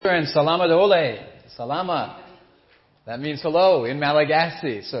Lutheran, salama dole. Salama. That means hello in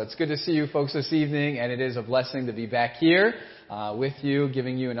Malagasy. So it's good to see you folks this evening, and it is a blessing to be back here with you,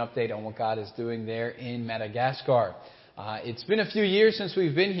 giving you an update on what God is doing there in Madagascar. It's been a few years since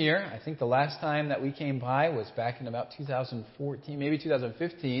we've been here. I think the last time that we came by was back in about 2014, maybe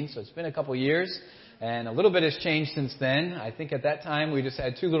 2015. So it's been a couple years, and a little bit has changed since then. I think at that time we just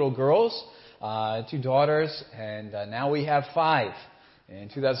had 2 little girls, 2 daughters, and now we have 5. In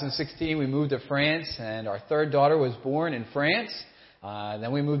 2016, we moved to France, and our 3rd daughter was born in France.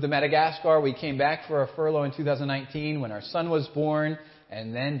 Then we moved to Madagascar. We came back for a furlough in 2019 when our son was born,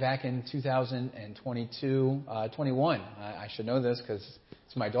 and then back in 21. I should know this because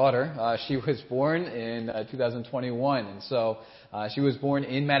it's my daughter. She was born in 2021, and so she was born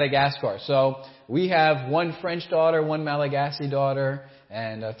in Madagascar. So we have 1 French daughter, 1 Malagasy daughter,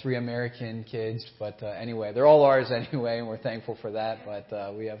 and 3 American kids. But anyway, they're all ours anyway, and we're thankful for that.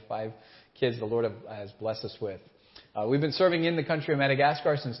 But we have 5 kids the Lord has blessed us with. We've been serving in the country of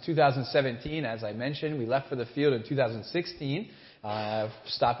Madagascar since 2017. As I mentioned, we left for the field in 2016,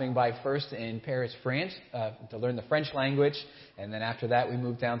 stopping by first in Paris, France, to learn the French language. And then after that, we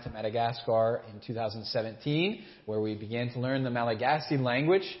moved down to Madagascar in 2017, where we began to learn the Malagasy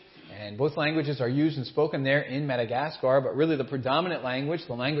language. And both languages are used and spoken there in Madagascar, but really the predominant language,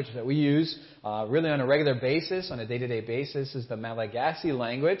 the language that we use really on a regular basis, on a day-to-day basis, is the Malagasy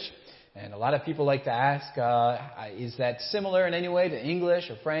language. And a lot of people like to ask, is that similar in any way to English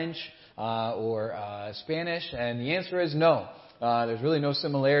or French or Spanish? And the answer is no. There's really no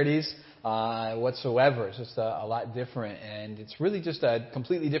similarities whatsoever. It's just a lot different. And it's really just a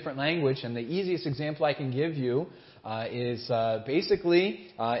completely different language. And the easiest example I can give you is basically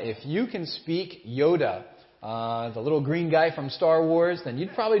if you can speak Yoda, the little green guy from Star Wars, then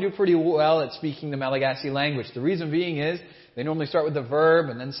you'd probably do pretty well at speaking the Malagasy language. The reason being is they normally start with the verb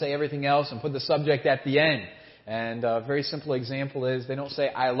and then say everything else and put the subject at the end. And a very simple example is they don't say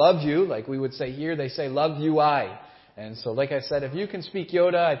I love you like we would say here. They say love you I. And so, like I said, if you can speak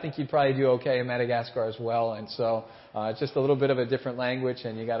Yoda, I think you'd probably do okay in Madagascar as well. And so it's just a little bit of a different language,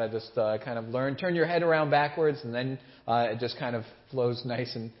 and you got to just kind of learn, turn your head around backwards, and then it just kind of flows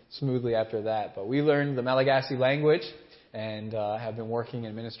nice and smoothly after that. But we learned the Malagasy language and have been working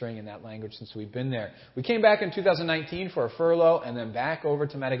and ministering in that language since we've been there. We came back in 2019 for a furlough, and then back over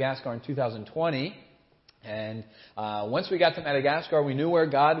to Madagascar in 2020. And once we got to Madagascar, we knew where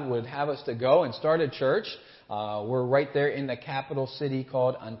God would have us to go and start a church. We're right there in the capital city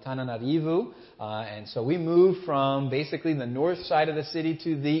called Antananarivo. And so we moved from basically the north side of the city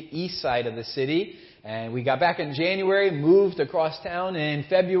to the east side of the city. And we got back in January, moved across town in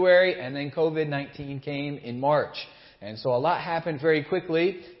February, and then COVID-19 came in March. And so a lot happened very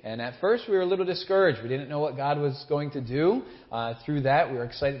quickly, and at first we were a little discouraged. We didn't know what God was going to do. Through that, we were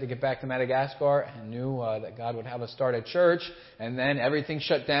excited to get back to Madagascar and knew that God would have us start a church, and then everything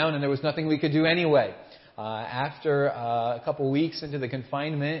shut down and there was nothing we could do anyway. After a couple weeks into the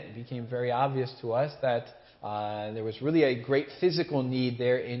confinement, it became very obvious to us that there was really a great physical need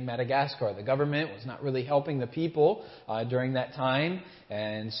there in Madagascar. The government was not really helping the people during that time.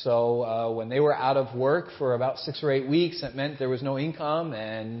 And so when they were out of work for about 6 or 8 weeks, it meant there was no income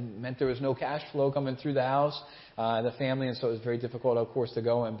and meant there was no cash flow coming through the house, the family. And so it was very difficult, of course, to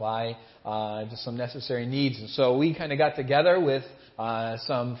go and buy just some necessary needs. And so we kind of got together with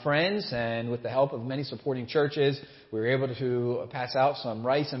some friends, and with the help of many supporting churches, we were able to pass out some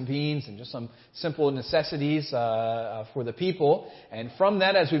rice and beans and just some simple necessities for the people. And from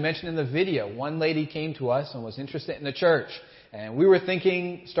that, as we mentioned in the video, one lady came to us and was interested in the church. And we were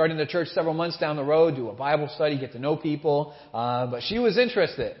thinking, starting the church several months down the road, do a Bible study, get to know people. But she was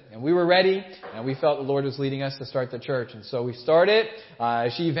interested, and we were ready, and we felt the Lord was leading us to start the church. And so we started.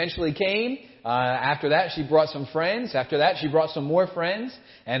 She eventually came. After that, she brought some friends. After that, she brought some more friends.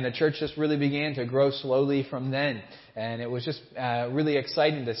 And the church just really began to grow slowly from then. And it was just really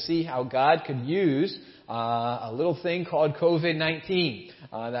exciting to see how God could use a little thing called COVID-19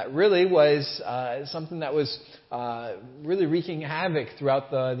 that really was something that was really wreaking havoc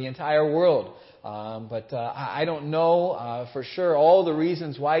throughout the entire world. But I don't know for sure all the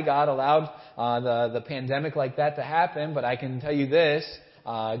reasons why God allowed the pandemic like that to happen, but I can tell you this.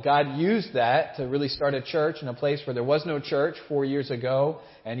 God used that to really start a church in a place where there was no church 4 years ago,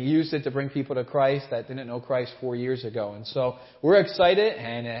 and He used it to bring people to Christ that didn't know Christ 4 years ago. And so we're excited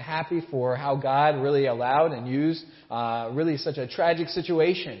and happy for how God really allowed and used really such a tragic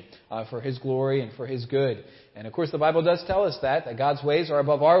situation for His glory and for His good. And of course the Bible does tell us that God's ways are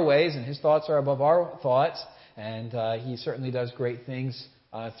above our ways and His thoughts are above our thoughts, and He certainly does great things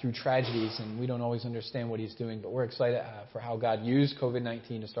through tragedies, and we don't always understand what He's doing, but we're excited for how God used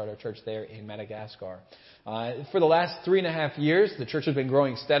COVID-19 to start our church there in Madagascar. For the last 3.5 years, the church has been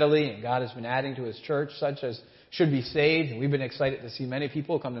growing steadily, and God has been adding to His church, such as should be saved. And we've been excited to see many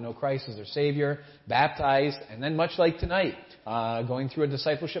people come to know Christ as their Savior, baptized, and then much like tonight, going through a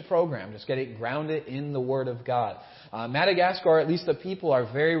discipleship program, just getting grounded in the Word of God. Madagascar, at least the people, are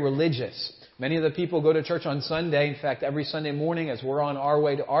very religious. Many of the people go to church on Sunday. In fact, every Sunday morning as we're on our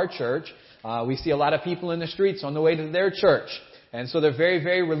way to our church, we see a lot of people in the streets on the way to their church. And so they're very,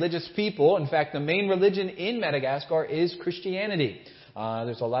 very religious people. In fact, the main religion in Madagascar is Christianity.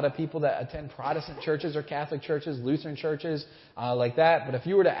 There's a lot of people that attend Protestant churches or Catholic churches, Lutheran churches, like that. But if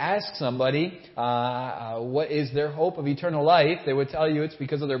you were to ask somebody what is their hope of eternal life, they would tell you it's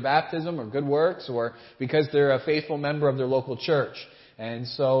because of their baptism or good works or because they're a faithful member of their local church. And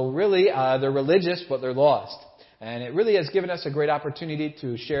so really, they're religious, but they're lost. And it really has given us a great opportunity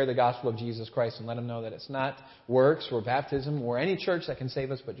to share the gospel of Jesus Christ and let them know that it's not works or baptism or any church that can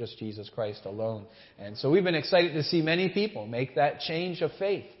save us, but just Jesus Christ alone. And so we've been excited to see many people make that change of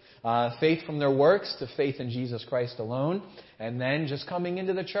faith. Faith from their works to faith in Jesus Christ alone, and then just coming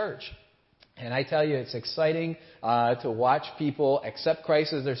into the church. And I tell you, it's exciting to watch people accept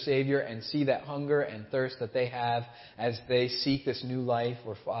Christ as their Savior and see that hunger and thirst that they have as they seek this new life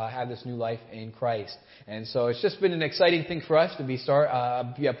or have this new life in Christ. And so it's just been an exciting thing for us to be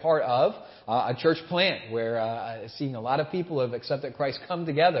a part of a church plant where seeing a lot of people who have accepted Christ come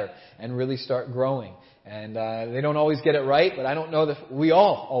together and really start growing. And they don't always get it right, but I don't know that we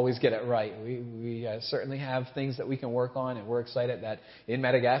all always get it right. We certainly have things that we can work on, and we're excited that in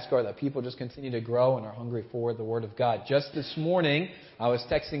Madagascar that people just continue to grow and are hungry for the Word of God. Just this morning, I was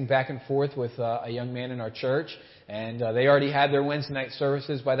texting back and forth with a young man in our church, and they already had their Wednesday night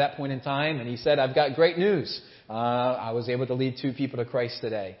services by that point in time, and he said, "I've got great news. I was able to lead 2 people to Christ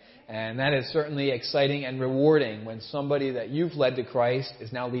today." And that is certainly exciting and rewarding when somebody that you've led to Christ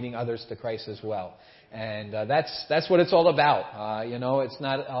is now leading others to Christ as well. And that's what it's all about. It's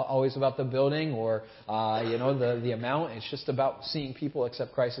not always about the building or the amount. It's just about seeing people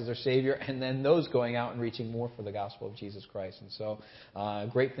accept Christ as their Savior, and then those going out and reaching more for the gospel of Jesus Christ. And so,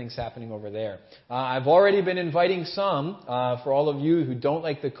 great things happening over there. I've already been inviting some for all of you who don't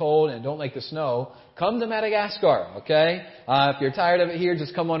like the cold and don't like the snow. Come to Madagascar, okay? If you're tired of it here,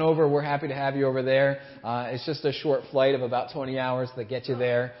 just come on over. We're happy to have you over there. It's just a short flight of about 20 hours that gets you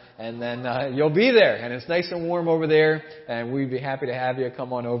there, and then you'll be there. And it's nice and warm over there, and we'd be happy to have you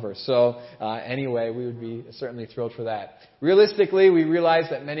come on over. So anyway, we would be certainly thrilled for that. Realistically, we realize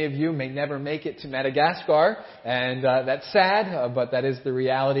that many of you may never make it to Madagascar, and that's sad, but that is the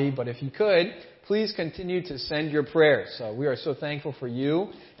reality. But if you could, please continue to send your prayers. We are so thankful for you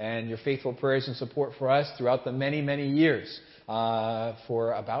and your faithful prayers and support for us throughout the many, many years.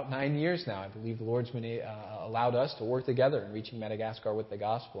 For about 9 years now, I believe the Lord's been allowed us to work together in reaching Madagascar with the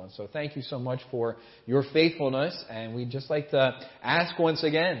gospel. And so thank you so much for your faithfulness. And we'd just like to ask once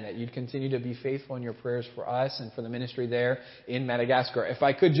again that you'd continue to be faithful in your prayers for us and for the ministry there in Madagascar. If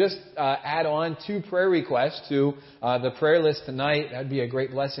I could just add on 2 prayer requests to the prayer list tonight, that'd be a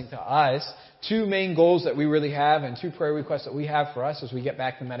great blessing to us. 2 main goals that we really have and 2 prayer requests that we have for us as we get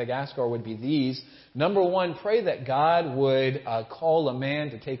back to Madagascar would be these. Number 1, pray that God would call a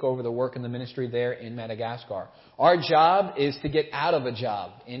man to take over the work in the ministry there in Madagascar. Our job is to get out of a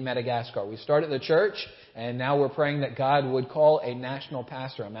job in Madagascar. We started the church, and now we're praying that God would call a national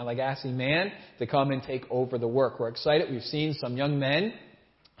pastor, a Malagasy man, to come and take over the work. We're excited. We've seen some young men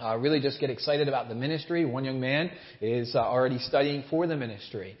really just get excited about the ministry. One young man is already studying for the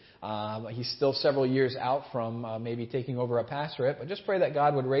ministry. He's still several years out from maybe taking over a pastorate, but just pray that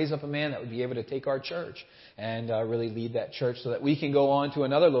God would raise up a man that would be able to take our church and really lead that church so that we can go on to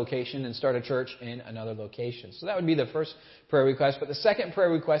another location and start a church in another location. So that would be the first prayer request. But the second prayer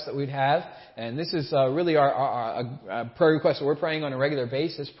request that we'd have, and this is really our prayer request that we're praying on a regular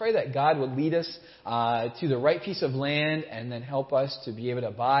basis, pray that God would lead us to the right piece of land and then help us to be able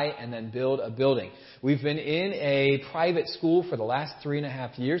to buy and then build a building. We've been in a private school for the last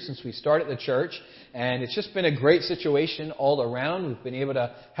 3.5 years since we started the church, and it's just been a great situation all around. We've been able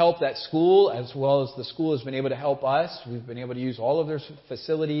to help that school as well as the school has been able to help us. We've been able to use all of their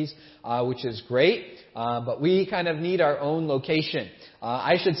facilities, which is great, but we kind of need our own location.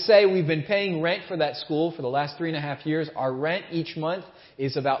 I should say we've been paying rent for that school for the last 3.5 years. Our rent each month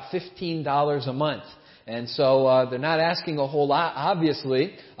is about $15 a month. And so they're not asking a whole lot,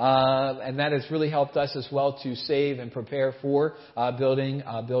 obviously, and that has really helped us as well to save and prepare for building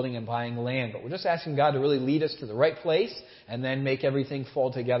and buying land. But we're just asking God to really lead us to the right place and then make everything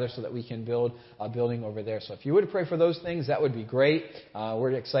fall together so that we can build a building over there. So if you would pray for those things, that would be great.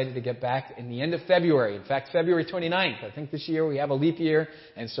 We're excited to get back in the end of February. In fact, February 29th. I think this year we have a leap year,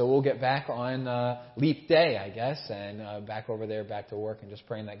 and so we'll get back on leap day, I guess, and back over there, back to work, and just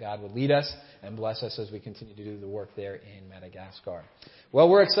praying that God would lead us and bless us as we continue to do the work there in Madagascar. Well,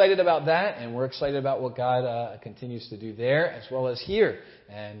 we're excited about that, and we're excited about what God continues to do there as well as here.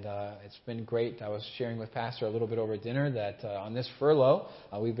 And it's been great. I was sharing with Pastor a little bit over dinner that on this furlough,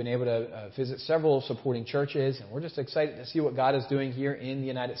 we've been able to visit several supporting churches, and we're just excited to see what God is doing here in the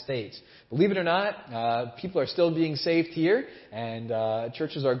United States. Believe it or not, people are still being saved here, and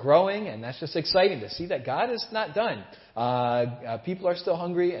churches are growing, and that's just exciting to see that God is not done. People are still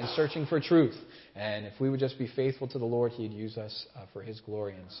hungry and searching for truth. And if we would just be faithful to the Lord, He'd use us for His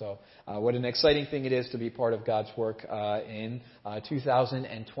glory. And so what an exciting thing it is to be part of God's work in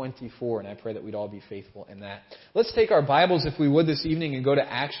 2024. And I pray that we'd all be faithful in that. Let's take our Bibles, if we would, this evening and go to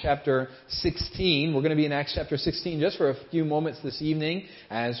Acts chapter 16. We're going to be in Acts chapter 16 just for a few moments this evening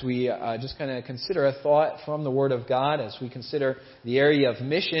as we just kind of consider a thought from the Word of God, as we consider the area of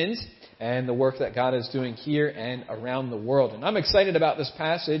missions and the work that God is doing here and around the world. And I'm excited about this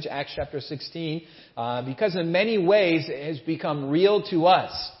passage, Acts chapter 16, because in many ways it has become real to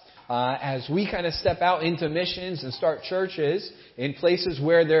us as we kind of step out into missions and start churches in places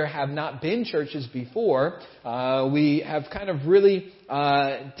where there have not been churches before. We have kind of really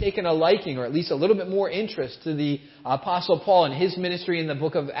taken a liking, or at least a little bit more interest, to the Apostle Paul and his ministry in the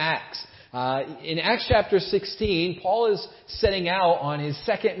book of Acts. In Acts chapter 16, Paul is setting out on his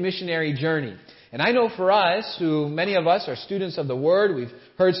second missionary journey. And I know for us, who many of us are students of the Word, we've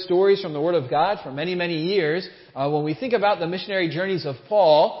heard stories from the Word of God for many, many years. When we think about the missionary journeys of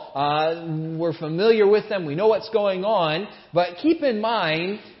Paul, we're familiar with them, we know what's going on. But keep in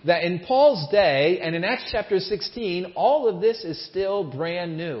mind that in Paul's day, and in Acts chapter 16, all of this is still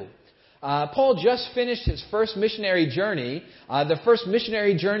brand new. Paul just finished his first missionary journey, the first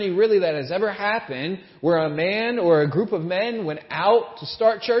missionary journey really that has ever happened, where a man or a group of men went out to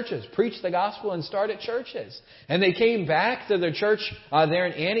start churches, preach the gospel and started churches. And they came back to their church there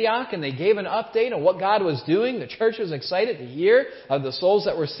in Antioch, and they gave an update on what God was doing. The church was excited to hear of the souls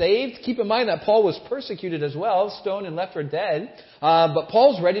that were saved. Keep in mind that Paul was persecuted as well, stoned and left for dead. But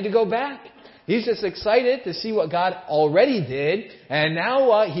Paul's ready to go back. He's just excited to see what God already did, and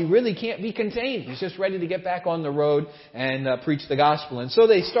now he really can't be contained. He's just ready to get back on the road and preach the gospel. And so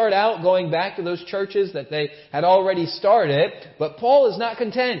they start out going back to those churches that they had already started, but Paul is not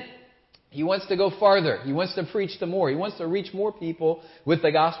content. He wants to go farther. He wants to preach to more. He wants to reach more people with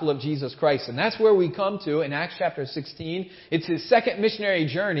the gospel of Jesus Christ. And that's where we come to in Acts chapter 16. It's his second missionary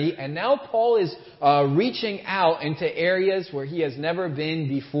journey. And now Paul is reaching out into areas where he has never been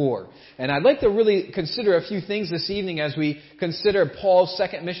before. And I'd like to really consider a few things this evening as we consider Paul's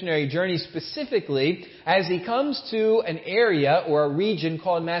second missionary journey, specifically as he comes to an area or a region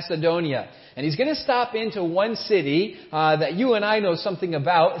called Macedonia. And he's going to stop into one city that you and I know something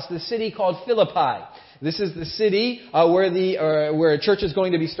about. It's the city called Philippi. This is the city where a church is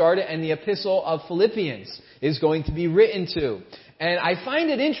going to be started, and the epistle of Philippians is going to be written to. And I find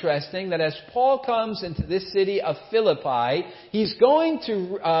it interesting that as Paul comes into this city of Philippi, he's going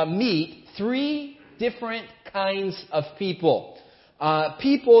to meet three different kinds of people.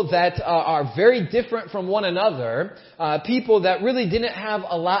 People that are very different from one another, people that really didn't have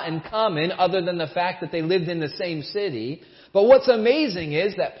a lot in common other than the fact that they lived in the same city. But what's amazing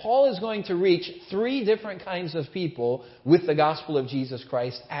is that Paul is going to reach three different kinds of people with the gospel of Jesus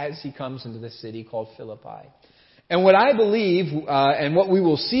Christ as he comes into this city called Philippi. And what I believe, and what we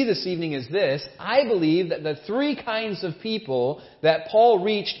will see this evening is this: I believe that the three kinds of people that Paul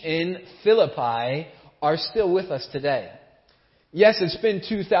reached in Philippi are still with us today. Yes, it's been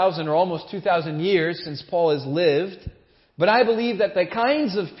 2,000 or almost 2,000 years since Paul has lived, but I believe that the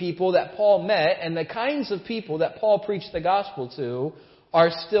kinds of people that Paul met and the kinds of people that Paul preached the gospel to are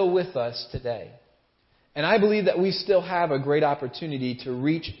still with us today. And I believe that we still have a great opportunity to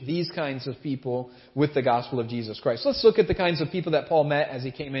reach these kinds of people with the gospel of Jesus Christ. Let's look at the kinds of people that Paul met as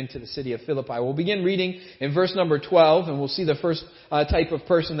he came into the city of Philippi. We'll begin reading in verse number 12, and we'll see the first type of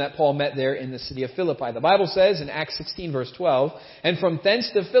person that Paul met there in the city of Philippi. The Bible says in Acts 16 verse 12, "And from thence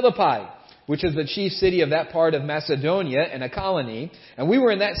to Philippi, which is the chief city of that part of Macedonia and a colony. And we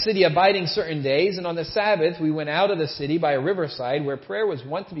were in that city abiding certain days, and on the Sabbath we went out of the city by a riverside where prayer was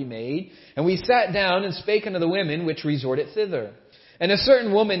wont to be made, and we sat down and spake unto the women which resorted thither. And a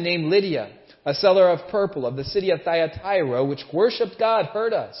certain woman named Lydia, a seller of purple of the city of Thyatira, which worshipped God,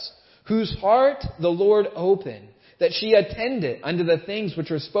 heard us, whose heart the Lord opened, that she attended unto the things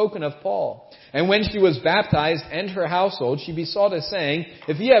which were spoken of Paul. And when she was baptized and her household, she besought us, saying,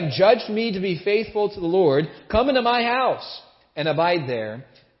 If ye have judged me to be faithful to the Lord, come into my house and abide there.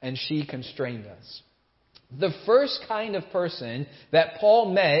 And she constrained us. The first kind of person that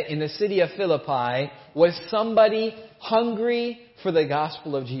Paul met in the city of Philippi was somebody hungry for the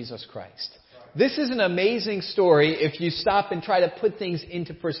gospel of Jesus Christ. This is an amazing story if you stop and try to put things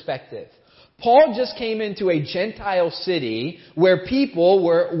into perspective. Paul just came into a Gentile city where people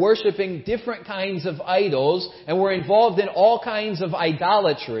were worshiping different kinds of idols and were involved in all kinds of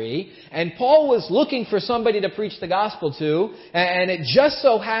idolatry. And Paul was looking for somebody to preach the gospel to. And it just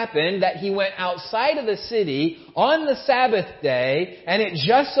so happened that he went outside of the city on the Sabbath day. And it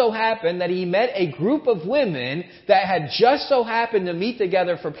just so happened that he met a group of women that had just so happened to meet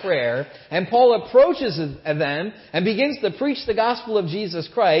together for prayer. And Paul approaches them and begins to preach the gospel of Jesus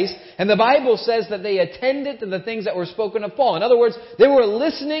Christ. And the Bible says that they attended to the things that were spoken of Paul. In other words, they were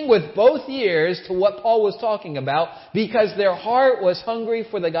listening with both ears to what Paul was talking about because their heart was hungry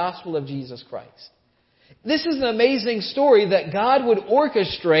for the gospel of Jesus Christ. This is an amazing story that God would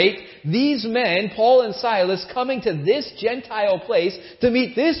orchestrate these men, Paul and Silas, coming to this Gentile place to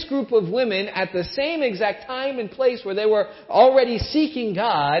meet this group of women at the same exact time and place where they were already seeking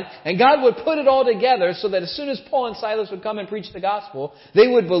God. And God would put it all together so that as soon as Paul and Silas would come and preach the gospel, they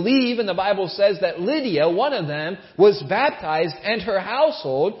would believe. And the Bible says that Lydia, one of them, was baptized and her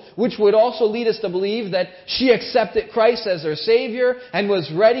household, which would also lead us to believe that she accepted Christ as her Savior and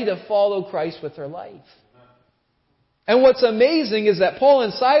was ready to follow Christ with her life. And what's amazing is that Paul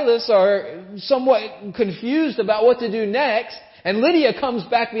and Silas are somewhat confused about what to do next. And Lydia comes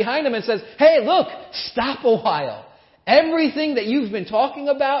back behind them and says, Hey, look, stop a while. Everything that you've been talking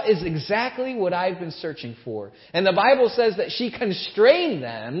about is exactly what I've been searching for. And the Bible says that she constrained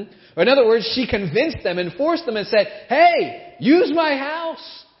them. Or in other words, she convinced them and forced them and said, Hey, use my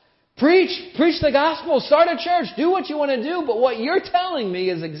house. Preach the gospel. Start a church. Do what you want to do. But what you're telling me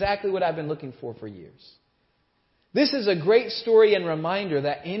is exactly what I've been looking for years. This is a great story and reminder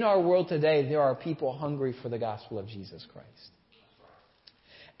that in our world today, there are people hungry for the gospel of Jesus Christ.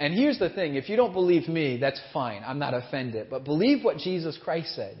 And here's the thing. If you don't believe me, that's fine. I'm not offended. But believe what Jesus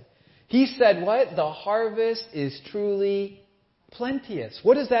Christ said. He said what? The harvest is truly plenteous.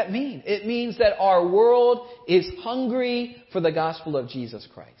 What does that mean? It means that our world is hungry for the gospel of Jesus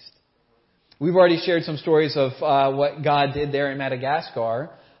Christ. We've already shared some stories of what God did there in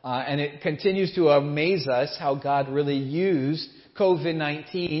Madagascar. And it continues to amaze us how God really used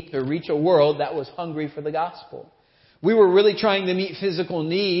COVID-19 to reach a world that was hungry for the gospel. We were really trying to meet physical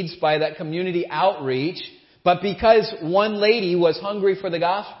needs by that community outreach. But because one lady was hungry for the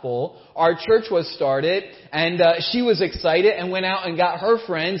gospel, our church was started, and she was excited and went out and got her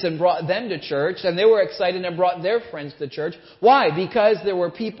friends and brought them to church, and they were excited and brought their friends to church. Why? Because there were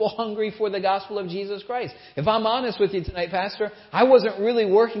people hungry for the gospel of Jesus Christ. If I'm honest with you tonight, Pastor, I wasn't really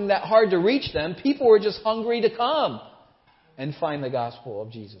working that hard to reach them. People were just hungry to come and find the gospel of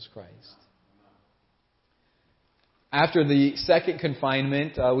Jesus Christ. After the second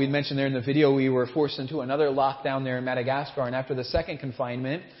confinement, we mentioned there in the video, we were forced into another lockdown there in Madagascar. And after the second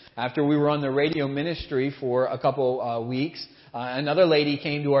confinement, after we were on the radio ministry for a couple weeks, another lady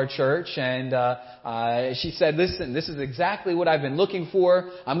came to our church and she said, Listen, this is exactly what I've been looking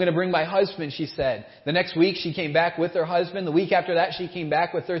for. I'm going to bring my husband, she said. The next week she came back with her husband. The week after that she came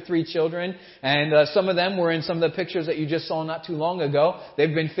back with her 3 children. And some of them were in some of the pictures that you just saw not too long ago.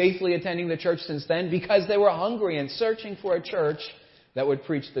 They've been faithfully attending the church since then because they were hungry and searching for a church that would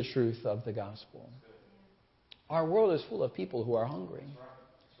preach the truth of the gospel. Our world is full of people who are hungry.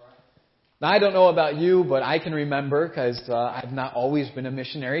 Now, I don't know about you, but I can remember, because I've not always been a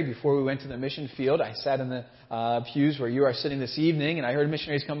missionary. Before we went to the mission field, I sat in the pews where you are sitting this evening, and I heard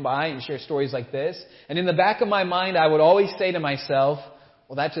missionaries come by and share stories like this. And in the back of my mind, I would always say to myself,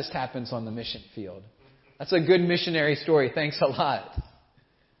 well, that just happens on the mission field. That's a good missionary story. Thanks a lot.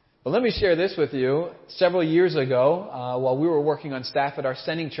 But let me share this with you. Several years ago, while we were working on staff at our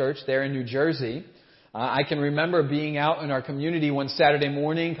sending church there in New Jersey, I can remember being out in our community one Saturday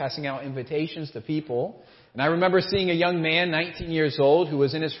morning, passing out invitations to people. And I remember seeing a young man, 19 years old, who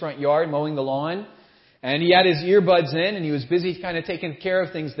was in his front yard mowing the lawn. And he had his earbuds in, and he was busy kind of taking care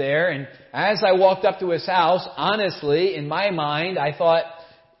of things there. And as I walked up to his house, honestly, in my mind, I thought,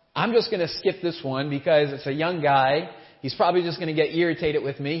 I'm just going to skip this one because it's a young guy. He's probably just going to get irritated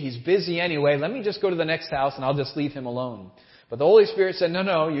with me. He's busy anyway. Let me just go to the next house, and I'll just leave him alone. But the Holy Spirit said,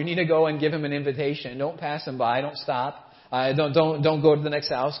 no, you need to go and give him an invitation. Don't pass him by. Don't stop. Don't go to the next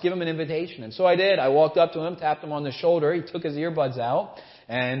house. Give him an invitation. And so I did. I walked up to him, tapped him on the shoulder. He took his earbuds out.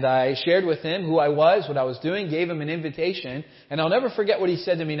 And I shared with him who I was, what I was doing, gave him an invitation. And I'll never forget what he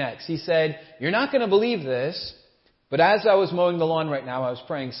said to me next. He said, "You're not going to believe this, but as I was mowing the lawn right now, I was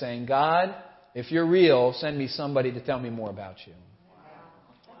praying, saying, God, if you're real, send me somebody to tell me more about you."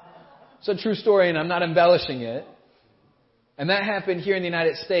 It's a true story, and I'm not embellishing it. And that happened here in the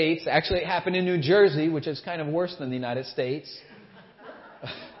United States. Actually, it happened in New Jersey, which is kind of worse than the United States.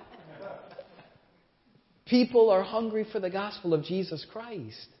 People are hungry for the gospel of Jesus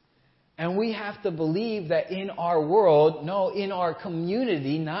Christ. And we have to believe that in our world, in our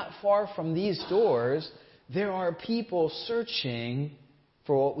community, not far from these doors, there are people searching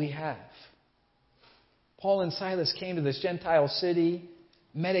for what we have. Paul and Silas came to this Gentile city,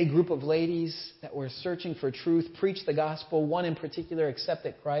 met a group of ladies that were searching for truth, preached the gospel. One in particular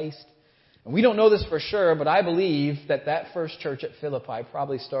accepted Christ. And we don't know this for sure, but I believe that first church at Philippi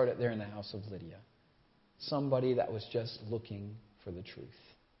probably started there in the house of Lydia. Somebody that was just looking for the truth.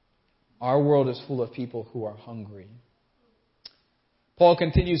 Our world is full of people who are hungry. Paul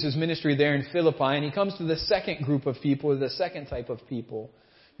continues his ministry there in Philippi, and he comes to the second group of people, the second type of people.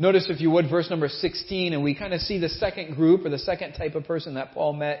 Notice, if you would, verse number 16, and we kind of see the second group or the second type of person that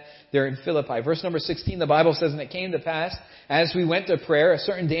Paul met there in Philippi. Verse number 16, the Bible says, "And it came to pass, as we went to prayer, a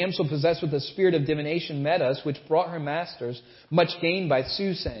certain damsel possessed with the spirit of divination met us, which brought her masters much gain by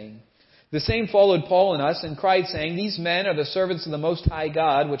soothsaying. The same followed Paul and us, and cried, saying, These men are the servants of the Most High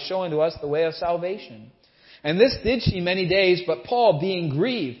God, which show unto us the way of salvation. And this did she many days, but Paul, being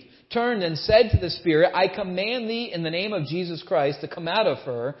grieved, turned and said to the Spirit, I command thee in the name of Jesus Christ to come out of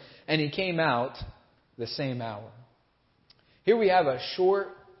her. And he came out the same hour." Here we have a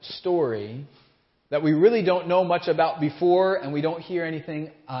short story that we really don't know much about before, and we don't hear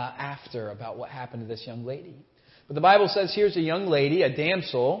anything after about what happened to this young lady. But the Bible says here's a young lady, a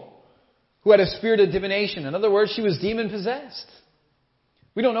damsel, who had a spirit of divination. In other words, she was demon-possessed.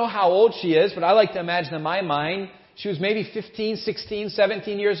 We don't know how old she is, but I like to imagine in my mind, she was maybe 15, 16,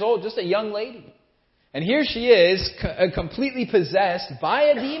 17 years old, just a young lady. And here she is, completely possessed by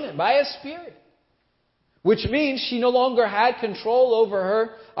a demon, by a spirit. Which means she no longer had control over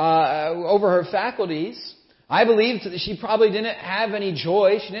her faculties. I believe that she probably didn't have any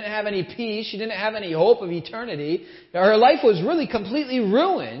joy. She didn't have any peace. She didn't have any hope of eternity. Her life was really completely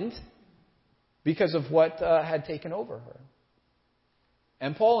ruined because of what had taken over her.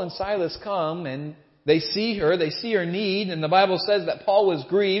 And Paul and Silas come and they see her need, and the Bible says that Paul was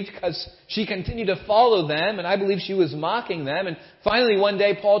grieved because she continued to follow them, and I believe she was mocking them. And finally one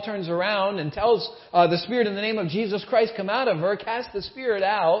day Paul turns around and tells the spirit, in the name of Jesus Christ, come out of her, cast the spirit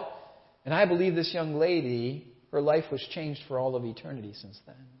out. And I believe this young lady, her life was changed for all of eternity since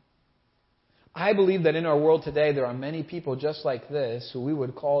then. I believe that in our world today there are many people just like this who we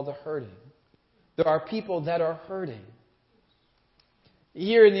would call the hurting. There are people that are hurting.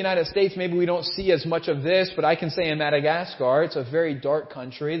 Here in the United States, maybe we don't see as much of this, but I can say in Madagascar, it's a very dark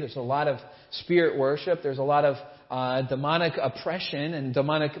country. There's a lot of spirit worship. There's a lot of demonic oppression and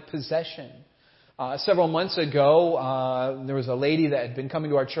demonic possession. Several months ago, there was a lady that had been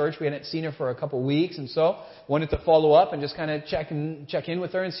coming to our church. We hadn't seen her for a couple of weeks, and so wanted to follow up and just kind of check in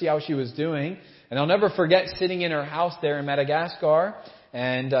with her and see how she was doing. And I'll never forget sitting in her house there in Madagascar,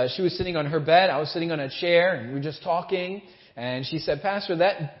 and she was sitting on her bed. I was sitting on a chair, and we were just talking. And she said, Pastor,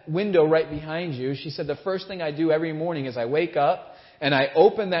 that window right behind you, she said, the first thing I do every morning is I wake up and I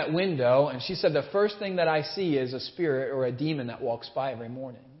open that window. And she said, the first thing that I see is a spirit or a demon that walks by every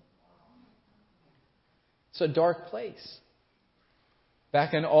morning. It's a dark place.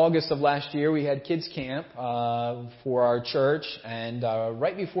 Back in August of last year, we had kids camp for our church. And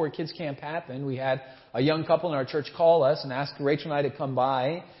right before kids camp happened, we had a young couple in our church call us and ask Rachel and I to come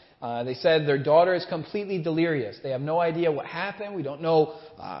by. They said their daughter is completely delirious. They have no idea what happened. We don't know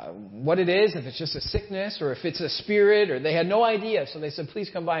what it is, if it's just a sickness or if it's a spirit, or they had no idea. So they said,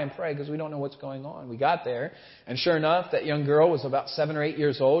 please come by and pray because we don't know what's going on. We got there, and sure enough, that young girl was about 7 or 8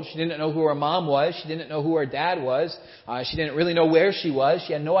 years old. She didn't know who her mom was. She didn't know who her dad was. She didn't really know where she was.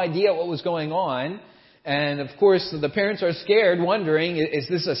 She had no idea what was going on. And of course, the parents are scared, wondering, is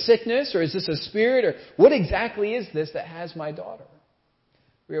this a sickness or is this a spirit, or what exactly is this that has my daughter?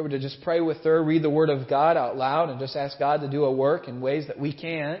 We were able to just pray with her, read the Word of God out loud, and just ask God to do a work in ways that we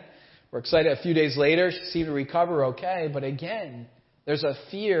can't. We're excited. A few days later, she seemed to recover okay. But again, there's a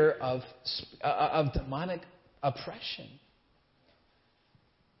fear of demonic oppression.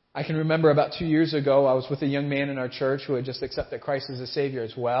 I can remember about 2 years ago, I was with a young man in our church who had just accepted Christ as a Savior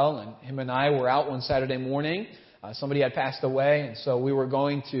as well. And him and I were out one Saturday morning somebody had passed away, and so we were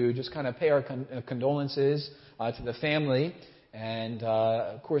going to just kind of pay our condolences to the family. And,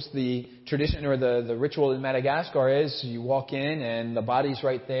 of course, the tradition or the ritual in Madagascar is you walk in and the body's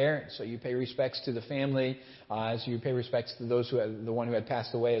right there. So you pay respects to the family as you pay respects to those the one who had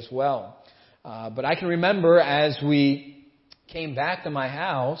passed away as well. But I can remember as we came back to my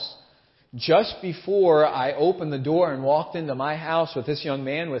house, just before I opened the door and walked into my house with this young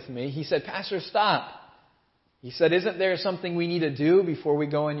man with me, he said, "Pastor, stop." He said, "Isn't there something we need to do before we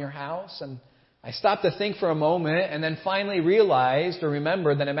go in your house?" And I stopped to think for a moment and then finally realized or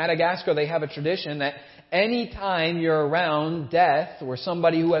remembered that in Madagascar they have a tradition that any time you're around death or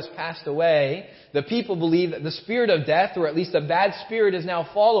somebody who has passed away, the people believe that the spirit of death, or at least a bad spirit, is now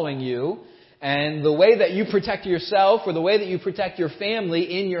following you. And the way that you protect yourself or the way that you protect your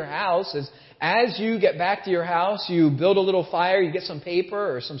family in your house is as you get back to your house, you build a little fire, you get some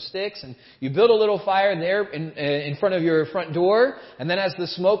paper or some sticks, and you build a little fire there in front of your front door. And then as the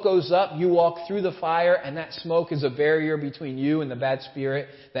smoke goes up, you walk through the fire, and that smoke is a barrier between you and the bad spirit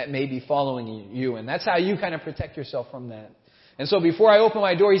that may be following you. And that's how you kind of protect yourself from that. And so before I opened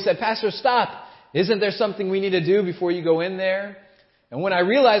my door, he said, "Pastor, stop. Isn't there something we need to do before you go in there?" And when I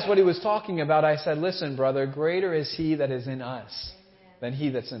realized what he was talking about, I said, "Listen, brother, greater is he that is in us than he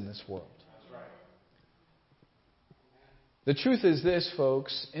that's in this world." The truth is this,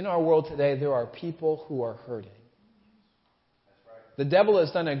 folks. In our world today, there are people who are hurting. The devil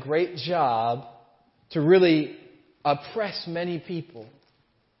has done a great job to really oppress many people.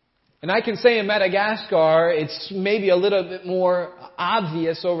 And I can say in Madagascar, it's maybe a little bit more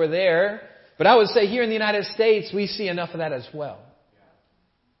obvious over there. But I would say here in the United States, we see enough of that as well.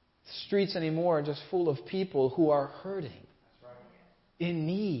 The streets anymore are just full of people who are hurting, in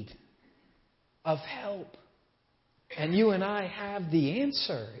need of help. And you and I have the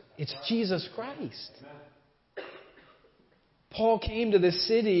answer. It's Jesus Christ. Paul came to this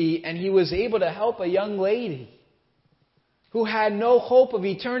city and he was able to help a young lady who had no hope of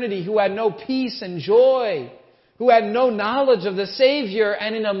eternity, who had no peace and joy, who had no knowledge of the Savior.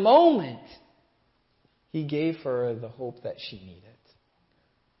 And in a moment, he gave her the hope that she needed.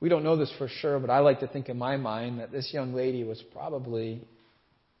 We don't know this for sure, but I like to think in my mind that this young lady was probably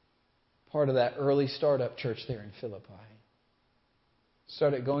part of that early startup church there in Philippi.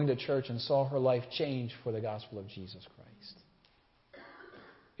 Started going to church and saw her life change for the gospel of Jesus Christ.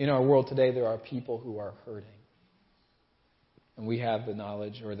 In our world today, there are people who are hurting. And we have the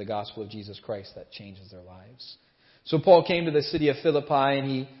knowledge or the gospel of Jesus Christ that changes their lives. So Paul came to the city of Philippi and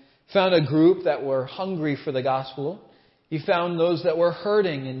he found a group that were hungry for the gospel. He found those that were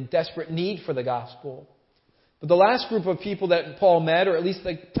hurting in desperate need for the gospel. But the last group of people that Paul met, or at least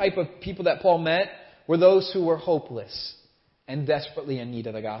the type of people that Paul met, were those who were hopeless and desperately in need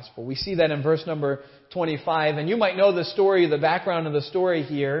of the gospel. We see that in verse number 25. And you might know the story, the background of the story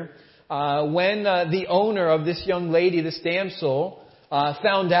here. When the owner of this young lady, this damsel,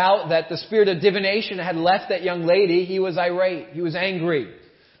 found out that the spirit of divination had left that young lady, he was irate. He was angry.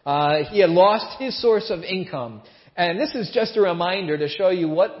 He had lost his source of income. And this is just a reminder to show you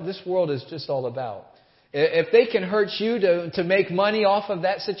what this world is just all about. If they can hurt you to make money off of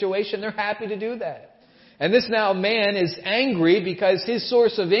that situation, they're happy to do that. And this now man is angry because his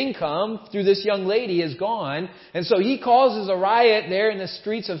source of income through this young lady is gone. And so he causes a riot there in the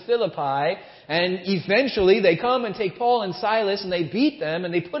streets of Philippi. And eventually they come and take Paul and Silas and they beat them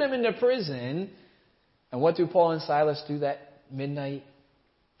and they put them into prison. And what do Paul and Silas do that midnight?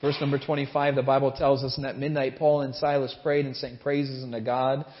 Verse number 25, the Bible tells us, in that midnight, Paul and Silas prayed and sang praises unto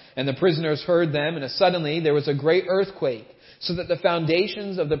God. And the prisoners heard them, and suddenly there was a great earthquake, so that the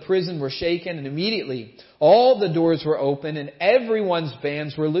foundations of the prison were shaken, and immediately all the doors were open, and everyone's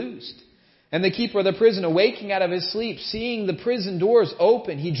bands were loosed. And the keeper of the prison, awaking out of his sleep, seeing the prison doors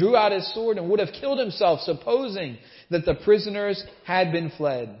open, he drew out his sword and would have killed himself, supposing that the prisoners had been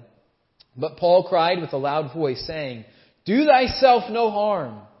fled. But Paul cried with a loud voice, saying, "Do thyself no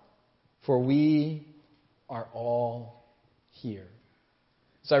harm, for we are all here."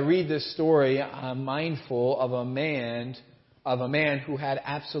 As I read this story, I'm mindful of a man who had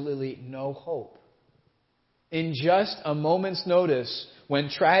absolutely no hope. In just a moment's notice, when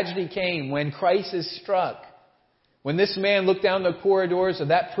tragedy came, when crisis struck, when this man looked down the corridors of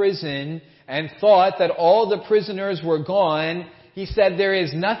that prison and thought that all the prisoners were gone, he said, "There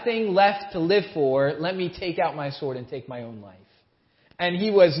is nothing left to live for. Let me take out my sword and take my own life." And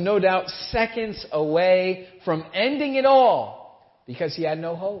he was no doubt seconds away from ending it all because he had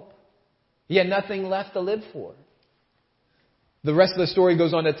no hope. He had nothing left to live for. The rest of the story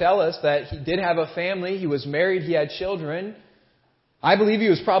goes on to tell us that he did have a family. He was married. He had children. I believe he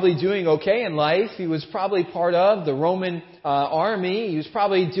was probably doing okay in life. He was probably part of the Roman army. He was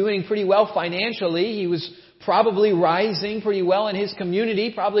probably doing pretty well financially. He was probably rising pretty well in his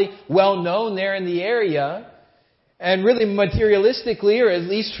community, probably well known there in the area. And really materialistically, or at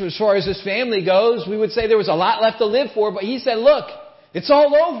least as far as his family goes, we would say there was a lot left to live for. But he said, look, it's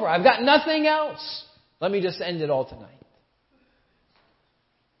all over. I've got nothing else. Let me just end it all tonight.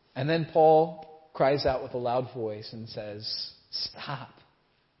 And then Paul cries out with a loud voice and says, stop.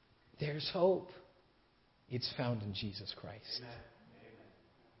 There's hope. It's found in Jesus Christ. Amen.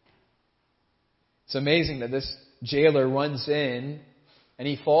 It's amazing that this jailer runs in and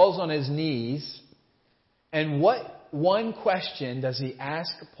he falls on his knees. And what one question does he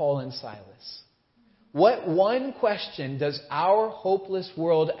ask Paul and Silas? What one question does our hopeless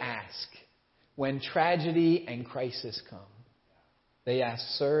world ask when tragedy and crisis come? They ask,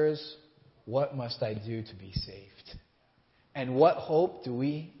 sirs, what must I do to be saved? And what hope do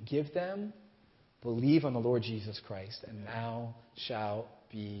we give them? Believe on the Lord Jesus Christ, and thou shalt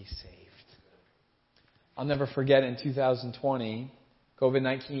be saved. I'll never forget in 2020,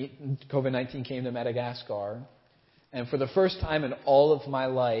 COVID-19 came to Madagascar. And for the first time in all of my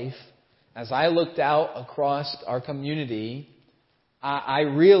life, as I looked out across our community, I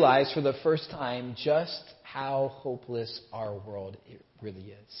realized for the first time just how hopeless our world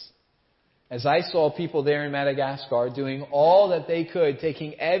really is. As I saw people there in Madagascar doing all that they could,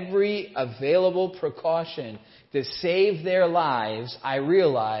 taking every available precaution to save their lives, I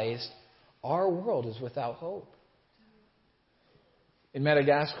realized our world is without hope. In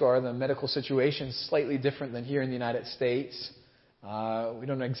Madagascar, the medical situation is slightly different than here in the United States. We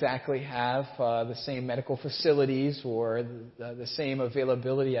don't exactly have the same medical facilities or the same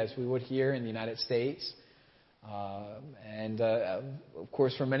availability as we would here in the United States. Of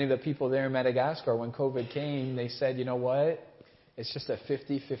course, for many of the people there in Madagascar, when COVID came, they said, you know what? It's just a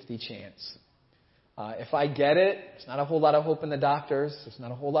 50-50 chance. If I get it, there's not a whole lot of hope in the doctors. There's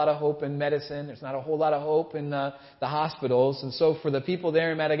not a whole lot of hope in medicine. There's not a whole lot of hope in the hospitals. And so for the people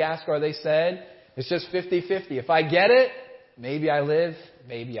there in Madagascar, they said, it's just 50-50. If I get it, maybe I live,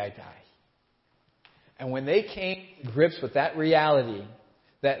 maybe I die. And when they came to grips with that reality,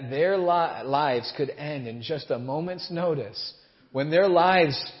 that their lives could end in just a moment's notice, when their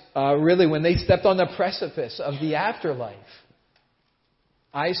lives, when they stepped on the precipice of the afterlife,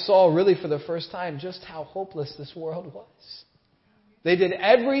 I saw really for the first time just how hopeless this world was. They did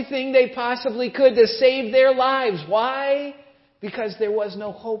everything they possibly could to save their lives. Why? Because there was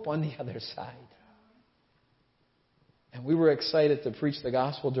no hope on the other side. And we were excited to preach the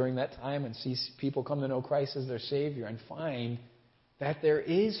gospel during that time and see people come to know Christ as their Savior and find that there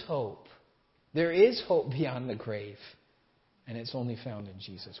is hope. There is hope beyond the grave. And it's only found in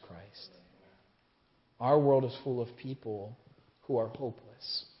Jesus Christ. Our world is full of people who are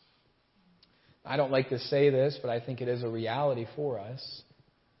hopeless. I don't like to say this, but I think it is a reality for us.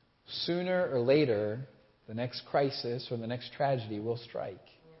 Sooner or later, the next crisis or the next tragedy will strike.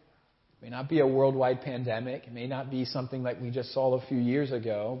 It may not be a worldwide pandemic. It may not be something like we just saw a few years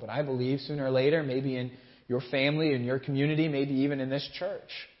ago. But I believe sooner or later, maybe in your family, in your community, maybe even in this church,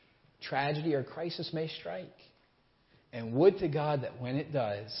 tragedy or crisis may strike. And would to God that when it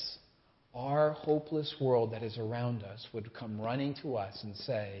does, our hopeless world that is around us would come running to us and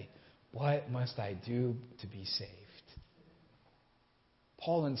say, what must I do to be saved?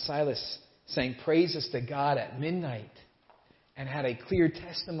 Paul and Silas sang praises to God at midnight and had a clear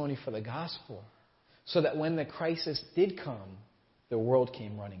testimony for the gospel so that when the crisis did come, the world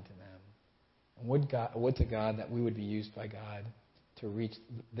came running to them. And would to God that we would be used by God to reach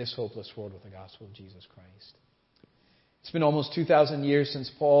this hopeless world with the gospel of Jesus Christ. It's been almost 2,000 years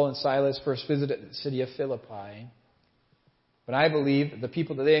since Paul and Silas first visited the city of Philippi. But I believe the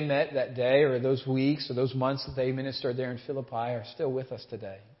people that they met that day or those weeks or those months that they ministered there in Philippi are still with us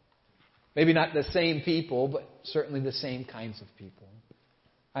today. Maybe not the same people, but certainly the same kinds of people.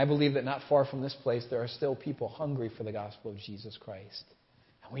 I believe that not far from this place there are still people hungry for the gospel of Jesus Christ.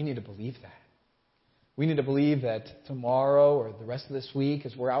 And we need to believe that. We need to believe that tomorrow or the rest of this week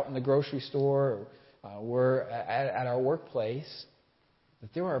as we're out in the grocery store or we're at our workplace,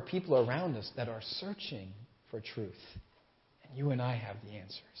 that there are people around us that are searching for truth. And you and I have the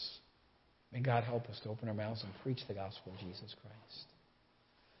answers. May God help us to open our mouths and preach the gospel of Jesus Christ.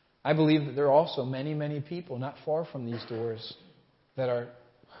 I believe that there are also many, many people not far from these doors that are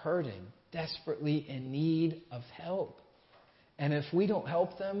hurting, desperately in need of help. And if we don't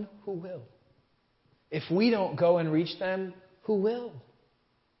help them, who will? If we don't go and reach them, who will?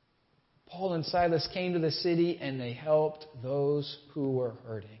 Paul and Silas came to the city and they helped those who were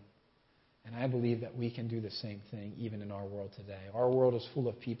hurting. And I believe that we can do the same thing even in our world today. Our world is full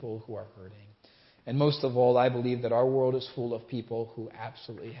of people who are hurting. And most of all, I believe that our world is full of people who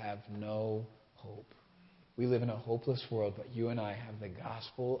absolutely have no hope. We live in a hopeless world, but you and I have the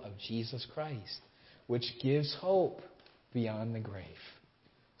gospel of Jesus Christ, which gives hope beyond the grave.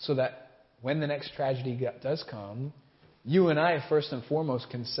 So that when the next tragedy does come, you and I, first and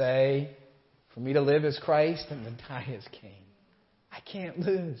foremost, can say, for me to live is Christ and to die is gain. I can't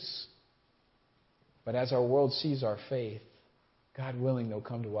lose. But as our world sees our faith, God willing, they'll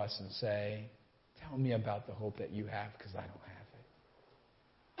come to us and say, tell me about the hope that you have, because I don't have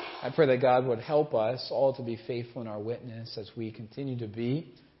it. I pray that God would help us all to be faithful in our witness as we continue to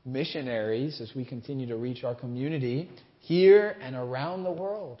be missionaries, as we continue to reach our community here and around the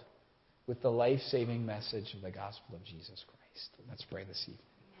world with the life-saving message of the gospel of Jesus Christ. Let's pray this evening.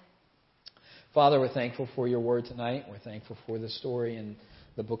 Father, we're thankful for your word tonight. We're thankful for the story in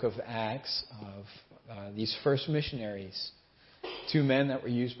the book of Acts of these first missionaries, 2 men that were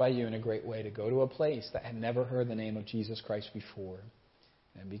used by you in a great way to go to a place that had never heard the name of Jesus Christ before.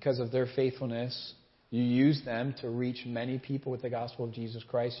 And because of their faithfulness, you used them to reach many people with the gospel of Jesus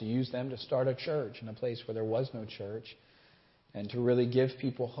Christ. You used them to start a church in a place where there was no church and to really give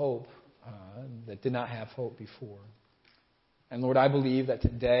people hope that did not have hope before. And Lord, I believe that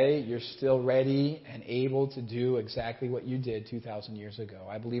today you're still ready and able to do exactly what you did 2,000 years ago.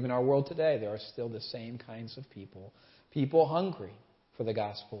 I believe in our world today there are still the same kinds of people hungry for the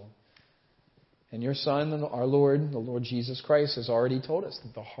gospel. And your Son, our Lord, the Lord Jesus Christ, has already told us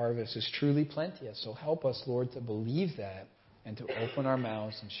that the harvest is truly plenteous. So help us, Lord, to believe that and to open our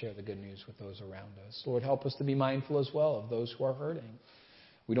mouths and share the good news with those around us. Lord, help us to be mindful as well of those who are hurting.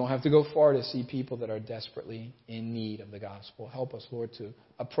 We don't have to go far to see people that are desperately in need of the gospel. Help us, Lord, to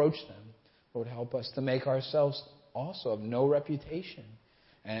approach them. Lord, help us to make ourselves also of no reputation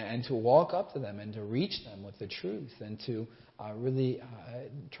and to walk up to them and to reach them with the truth and to really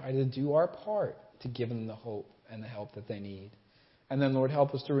try to do our part to give them the hope and the help that they need. And then, Lord,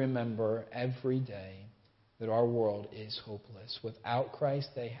 help us to remember every day that our world is hopeless. Without Christ,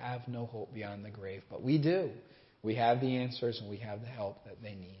 they have no hope beyond the grave. But we do. We have the answers and we have the help that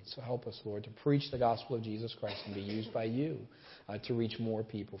they need. So help us, Lord, to preach the gospel of Jesus Christ and be used by you to reach more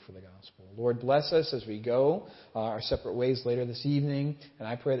people for the gospel. Lord, bless us as we go our separate ways later this evening. And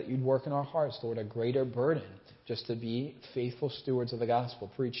I pray that you'd work in our hearts, Lord, a greater burden just to be faithful stewards of the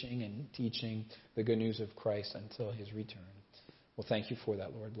gospel, preaching and teaching the good news of Christ until his return. Well, thank you for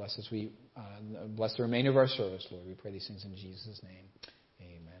that, Lord. Bless us. We bless the remainder of our service, Lord. We pray these things in Jesus' name.